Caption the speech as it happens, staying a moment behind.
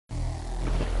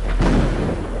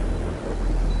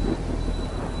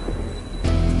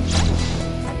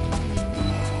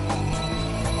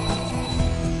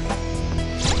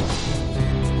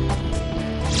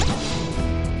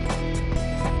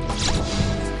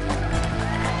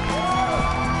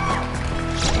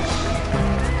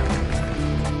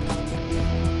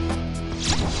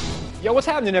Yo, what's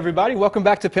happening, everybody? Welcome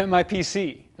back to Pimp My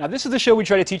PC. Now, this is the show we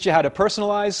try to teach you how to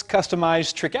personalize,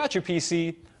 customize, trick out your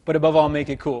PC, but above all, make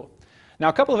it cool. Now,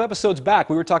 a couple of episodes back,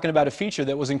 we were talking about a feature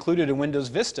that was included in Windows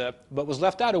Vista, but was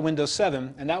left out of Windows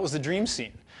 7, and that was the Dream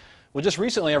Scene. Well, just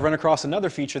recently, I've run across another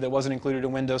feature that wasn't included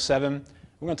in Windows 7.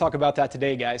 We're going to talk about that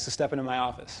today, guys, so step into my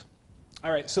office.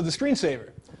 All right, so the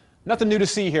screensaver. Nothing new to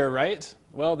see here, right?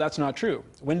 Well, that's not true.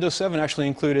 Windows 7 actually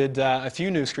included a few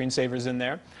new screensavers in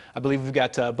there. I believe we've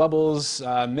got Bubbles,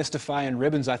 Mystify, and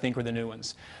Ribbons, I think, were the new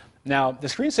ones. Now, the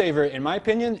screensaver, in my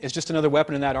opinion, is just another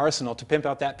weapon in that arsenal to pimp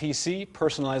out that PC,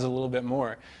 personalize it a little bit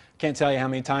more. Can't tell you how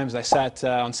many times I sat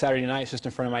on Saturday nights just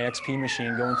in front of my XP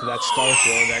machine going through that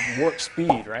Starfield, that warp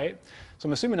speed, right? So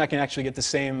I'm assuming I can actually get the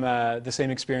same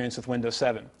experience with Windows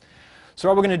 7. So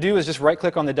all we're going to do is just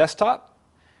right-click on the desktop,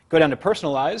 go down to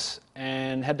Personalize,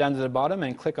 and head down to the bottom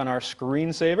and click on our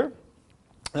screensaver.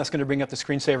 That's going to bring up the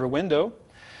screensaver window.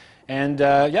 And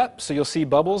yeah, so you'll see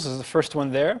Bubbles is the first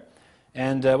one there.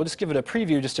 And we'll just give it a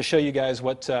preview just to show you guys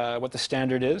what the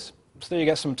standard is. So there you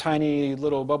got some tiny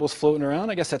little bubbles floating around.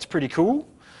 I guess that's pretty cool.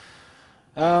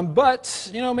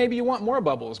 But, you know, maybe you want more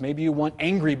bubbles. Maybe you want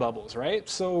angry bubbles, right?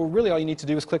 So really all you need to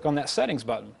do is click on that settings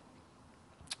button.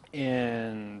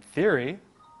 In theory,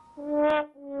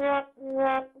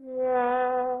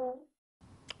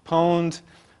 pwned,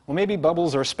 well, maybe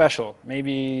bubbles are special.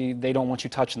 Maybe they don't want you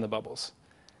touching the bubbles.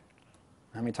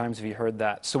 How many times have you heard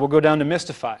that? So we'll go down to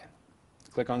Mystify.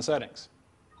 Click on Settings.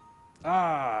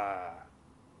 Well,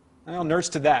 nerds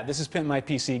to that. This is Pimp My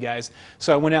PC, guys.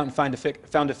 So I went out and found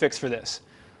a fix for this.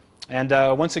 And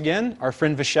once again, our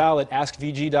friend Vishal at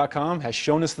askvg.com has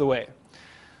shown us the way.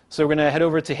 So we're going to head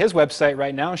over to his website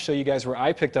right now and show you guys where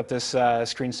I picked up this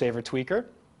screensaver tweaker.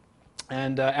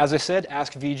 And as I said,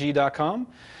 askvg.com.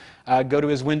 Go to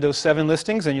his Windows 7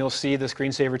 listings and you'll see the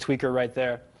screensaver tweaker right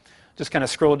there. Just kind of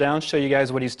scroll down, show you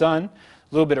guys what he's done. A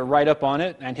little bit of write-up on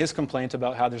it and his complaint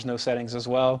about how there's no settings as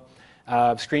well.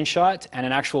 Screenshot and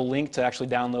an actual link to actually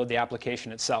download the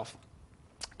application itself.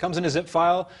 Comes in a zip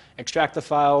file, extract the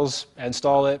files,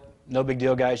 install it. No big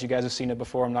deal, guys. You guys have seen it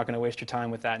before. I'm not going to waste your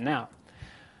time with that now.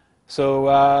 So,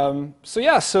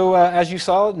 as you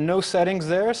saw, no settings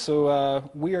there.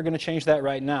 So we are going to change that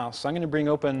right now. So I'm going to bring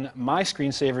open my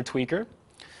screensaver tweaker.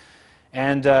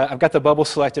 And I've got the bubble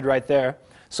selected right there.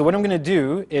 So what I'm going to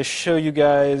do is show you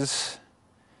guys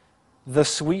the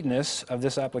sweetness of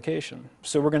this application.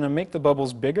 So we're going to make the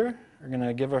bubbles bigger. We're going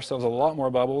to give ourselves a lot more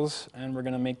bubbles, and we're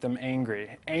going to make them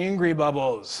angry. Angry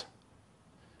bubbles.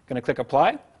 Going to click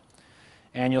Apply,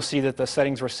 and you'll see that the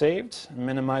settings were saved.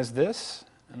 Minimize this,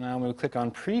 and now we'll click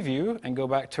on Preview and go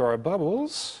back to our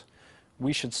bubbles.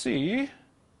 We should see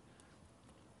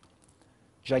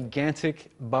gigantic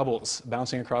bubbles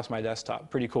bouncing across my desktop.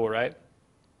 Pretty cool, right?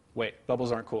 Wait,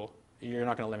 bubbles aren't cool. You're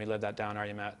not going to let me live that down, are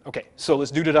you, Matt? Okay, so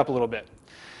let's dude it up a little bit.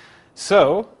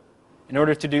 So, in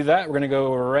order to do that, we're going to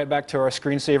go right back to our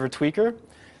screensaver tweaker,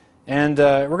 and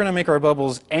we're going to make our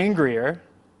bubbles angrier,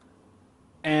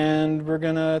 and we're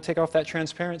going to take off that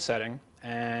transparent setting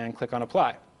and click on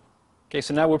Apply. Okay,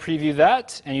 so now we'll preview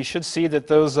that, and you should see that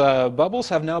those bubbles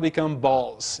have now become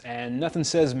balls, and nothing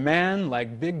says man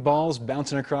like big balls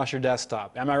bouncing across your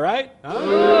desktop. Am I right? All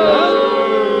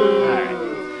right.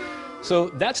 So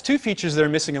that's two features that are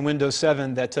missing in Windows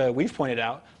 7 that we've pointed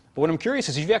out. But what I'm curious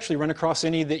is if you've actually run across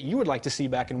any that you would like to see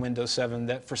back in Windows 7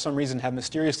 that for some reason have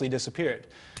mysteriously disappeared.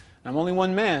 I'm only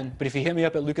one man, but if you hit me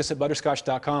up at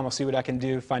lucas@butterscotch.com, I'll see what I can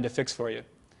do, find a fix for you.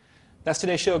 That's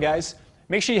today's show, guys.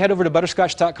 Make sure you head over to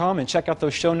butterscotch.com and check out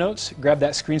those show notes. Grab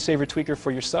that screensaver tweaker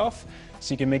for yourself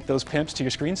so you can make those pimps to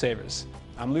your screensavers.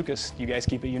 I'm Lucas. You guys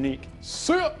keep it unique.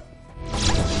 See ya!